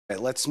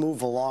Let's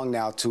move along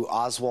now to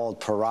Oswald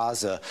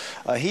Peraza.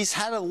 He's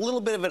had a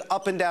little bit of an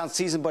up and down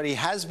season, but he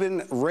has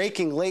been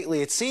raking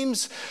lately. It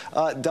seems,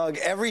 Doug,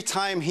 every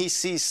time he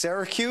sees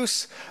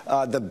Syracuse,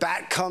 the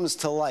bat comes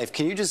to life.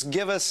 Can you just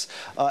give us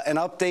an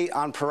update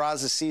on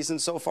Peraza's season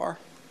so far?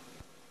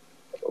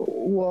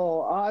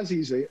 Well,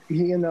 Ozzy's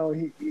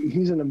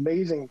he's an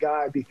amazing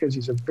guy because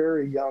he's a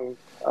very young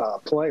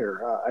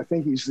player. I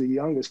think he's the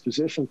youngest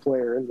position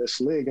player in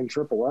this league in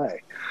AAA.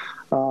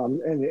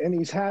 And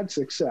he's had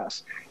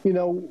success. You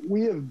know,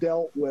 we have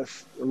dealt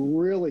with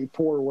really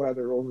poor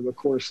weather over the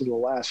course of the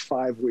last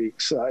 5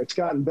 weeks. It's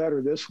gotten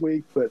better this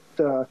week, but,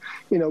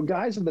 you know,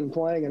 guys have been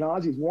playing, and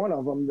Ozzy's one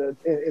of them, that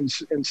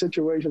in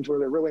situations where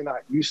they're really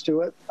not used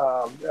to it,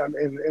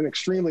 in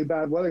extremely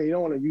bad weather. You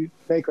don't want to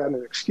make that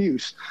an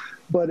excuse,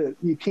 but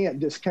you can't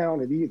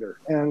discount it either.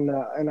 And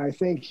I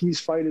think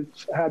he's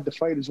had to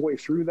fight his way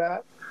through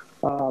that.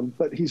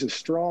 But he's a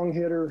strong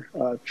hitter,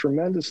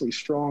 tremendously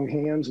strong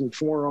hands and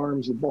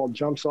forearms. The ball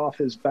jumps off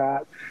his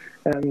bat.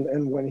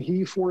 And when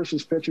he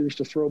forces pitchers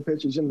to throw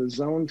pitches in the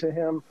zone to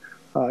him,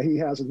 he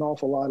has an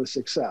awful lot of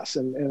success.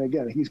 And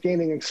again, he's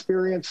gaining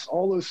experience.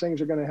 All those things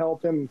are going to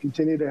help him and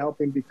continue to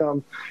help him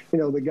become, you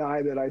know, the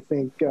guy that I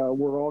think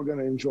we're all going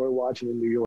to enjoy watching in New York.